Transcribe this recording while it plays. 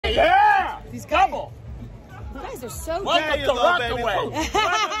These guys, Double. you guys are so Welcome good. to Rockaway.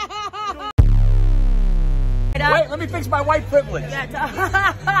 Wait, let me fix my white privilege.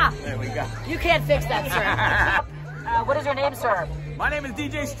 There we go. You can't fix that, sir. What is your name, sir? My name is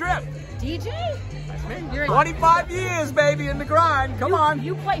DJ Strip. DJ? You're 25 years, baby, in the grind. Come on.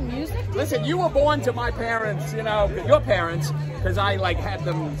 You play music? Listen, you were born to my parents, you know, your parents, because I like had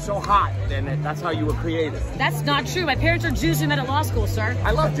them so hot, and that's how you were created. That's not true. My parents are Jews who met at law school, sir.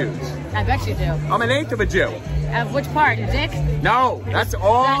 I love Jews. I bet you do. I'm an eighth of a Jew. Which part? Your dick? No, that's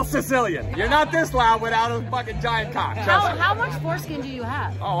all Sicilian. You're not this loud without a fucking giant cock. How much foreskin do you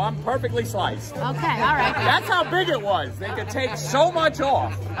have? Oh, I'm perfectly sliced. Okay, all right. That's how big it was. They could take so much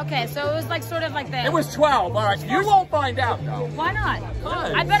off. Okay, so it was like sort of like that. It was 12. All right, you won't find out though. Why not?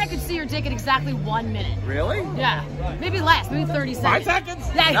 Because- I bet I could see your dick in exactly 1 minute. Really? Yeah, maybe less, maybe 30 seconds. 5 seconds?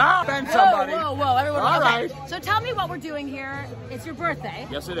 Yeah. No, offend somebody. Whoa, everyone. All Okay. right. So tell me what we're doing here. It's your birthday.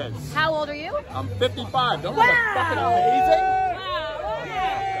 Yes, it is. How old are you? I'm 55. Don't Wow. look fucking amazing. Wow.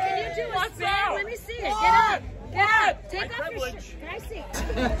 Can you do a stand? Let me see it. Get up. Get up. Take off your shirt. Can I see?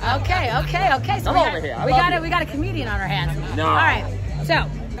 Okay. So Come over here. we got a comedian on our hands. No. All right. So,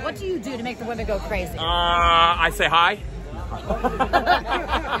 what do you do to make the women go crazy? I say hi.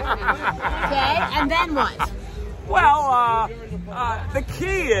 Okay. And then what? Well, the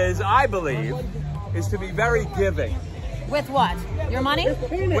key is, I believe, is to be very giving. With what? Your money?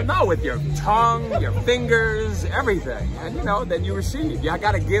 Well, no, with your tongue, your fingers, everything. And, you know, then you receive. You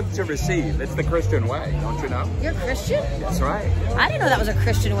got to give to receive. It's the Christian way, don't you know? You're Christian? That's right. I didn't know that was a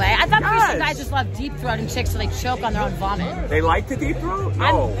Christian way. I thought Christian Yes. guys just love deep throating chicks so they choke on their own vomit. They like to deep throat?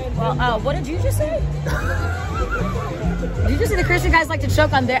 No. What did you just say? Did you just say the Christian guys like to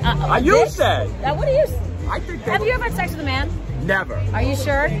choke on their... You said. What do you say? I think they... Have you ever had sex with a man? Never. Are you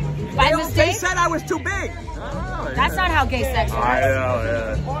sure? By They mistake? said I was too big. That's not how gay sex works. I know,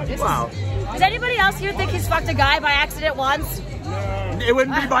 yeah. Wow. Does anybody else here think he's fucked a guy by accident once? It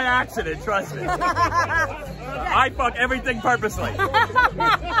wouldn't be by accident, trust me. I fuck everything purposely. With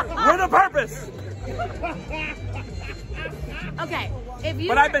a purpose. Okay, if you...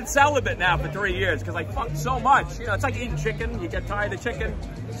 But I've been celibate now for 3 years because I fucked so much. You know, it's like eating chicken. You get tired of chicken.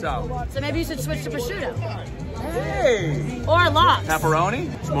 So maybe you should switch to prosciutto. Hey. Or lox. Pepperoni,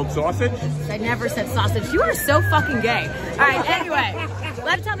 smoked sausage. I never said sausage. You are so fucking gay. All right, anyway.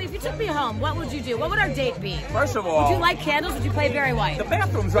 Tell me, if you took me home, what would you do? What would our date be? First of all... Would you light candles? Would you play Barry White? The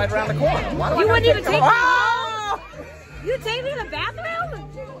bathroom's right around the corner. Why do You I wouldn't even take me home? home? You'd take me to the bathroom?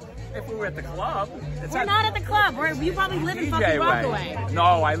 If we were at the club. We're not at the club. You probably live in fucking Rockaway.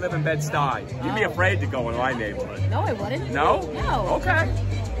 No, I live in Bed-Stuy. You'd be afraid to go in my neighborhood. No, I wouldn't. No? No. Okay.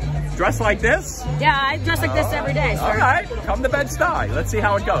 Dress like this? Yeah, I dress like this every day, sir. All right, come to Bed-Stuy. Let's see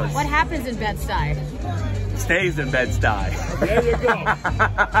how it goes. What happens in Bed-Stuy? Stays in Bed-Stuy. There you go.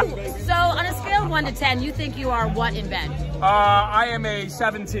 So, on a scale of 1 to 10, you think you are what in bed? I am a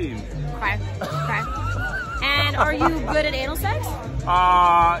 17. Okay. And are you good at anal sex?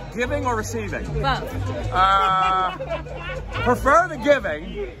 Giving or receiving? Both. Prefer the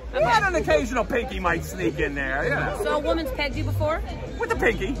giving. But an occasional pinky might sneak in there, you know. So a woman's pegged you before? With the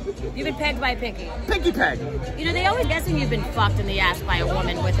pinky. You've been pegged by a pinky? Pinky peg. You know, they always guessing you've been fucked in the ass by a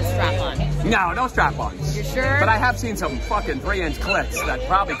woman with a strap-on. No, no strap-ons. You sure? But I have seen some fucking 3-inch clits that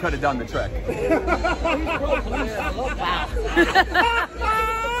probably could have done the trick. Wow.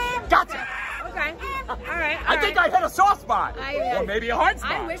 Gotcha! Okay. All right. I think I hit a soft spot. Or maybe a hard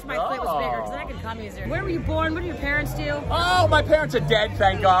spot. I wish my clit was bigger because then I could come easier. Where were you born? What do your parents do? Oh, my parents are dead,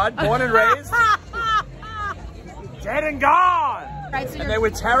 thank God. Born and raised. Dead and gone. Right, so And they were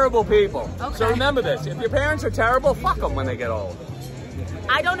terrible people. Okay. So remember this. If your parents are terrible, fuck them when they get old.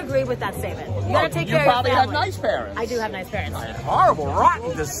 I don't agree with that statement. You gotta take You care of your probably had family. nice parents. I do have nice parents. Horrible,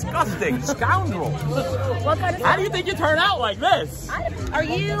 rotten, disgusting scoundrels. What kind of... How do you think you turn out like this? Are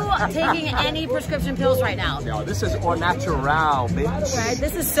you taking any prescription pills right now? No, this is au natural, bitch. Right,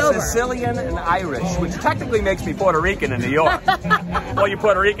 this is sober. Sicilian and Irish, which technically makes me Puerto Rican in New York. All you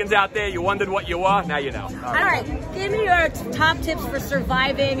Puerto Ricans out there, you wondered what you were, now you know. All right, give me your top tips for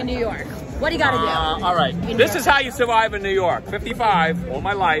surviving in New York. What do you gotta do? All right, this is how you survive in New York. 55, all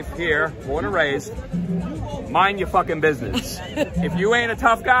my life, here, born and raised. Mind your fucking business. If you ain't a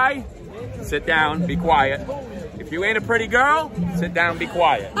tough guy, sit down, be quiet. If you ain't a pretty girl, sit down, be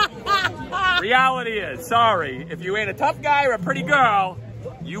quiet. Reality is, sorry, if you ain't a tough guy or a pretty girl,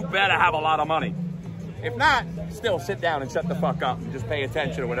 you better have a lot of money. If not, still sit down and shut the fuck up and just pay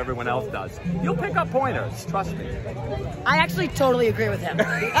attention to what everyone else does. You'll pick up pointers, trust me. I actually totally agree with him.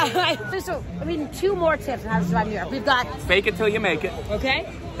 So, I mean, 2 more tips on how to survive New York. We've got... Fake it till you make it.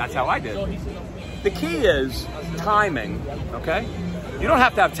 Okay. That's how I did. The key is timing, okay? You don't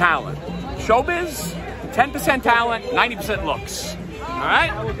have to have talent. showbiz, 10% talent, 90% looks. All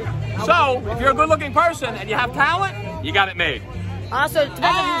right? So, if you're a good-looking person and you have talent, you got it made. Also,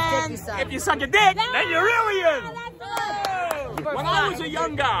 And if you suck a dick, then you're really in. When I was a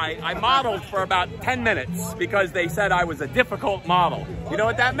young guy, I modeled for about 10 minutes because they said I was a difficult model. You know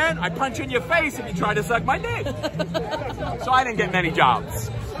what that meant? I punch in your face if you try to suck my dick. So I didn't get many jobs.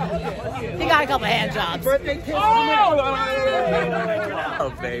 He got a couple hand jobs. Oh,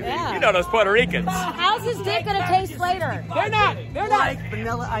 baby. Yeah. You know those Puerto Ricans. How's his dick gonna taste later? They're not. Like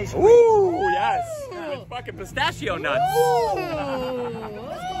vanilla ice cream. Ooh, yes. With fucking pistachio nuts.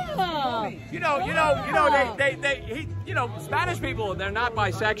 You know, Spanish people, they're not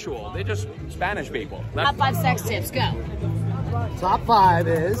bisexual. They're just Spanish people. Top 5 sex tips, go. Top 5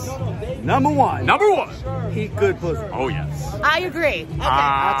 is number 1. Number 1. Eat good pussy. Oh, yes. I agree. Okay.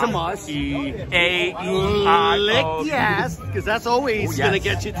 That's a must. Lick Lick the ass, because that's always going to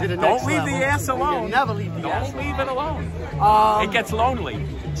get you to the next level. Don't leave the ass alone. Never leave the ass alone. Don't leave it alone. It gets lonely.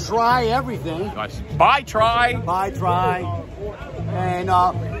 Try everything. Buy, try. And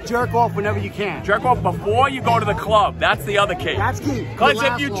jerk off whenever you can. Jerk off before you go to the club. That's the other key. That's key. Because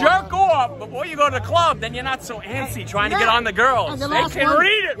if you jerk off before you go to the club, then you're not so antsy trying to get on the girls. They can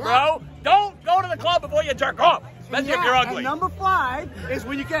read it, bro. Don't go to the club before you jerk off. Especially if you're ugly. And number 5 is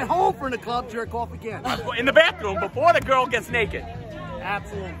when you get home from the club, jerk off again. In the bathroom before the girl gets naked.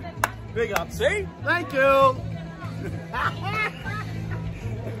 Absolutely. Big up. See? Thank you.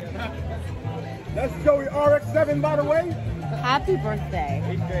 That's Joey RX-7, by the way. Happy birthday.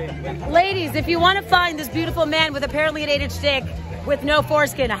 Ladies, if you want to find this beautiful man with apparently an 8-inch dick with no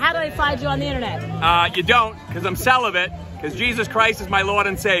foreskin, how do they find you on the internet? You don't, because I'm celibate, because Jesus Christ is my Lord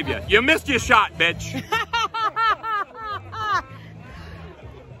and Savior. You missed your shot, bitch.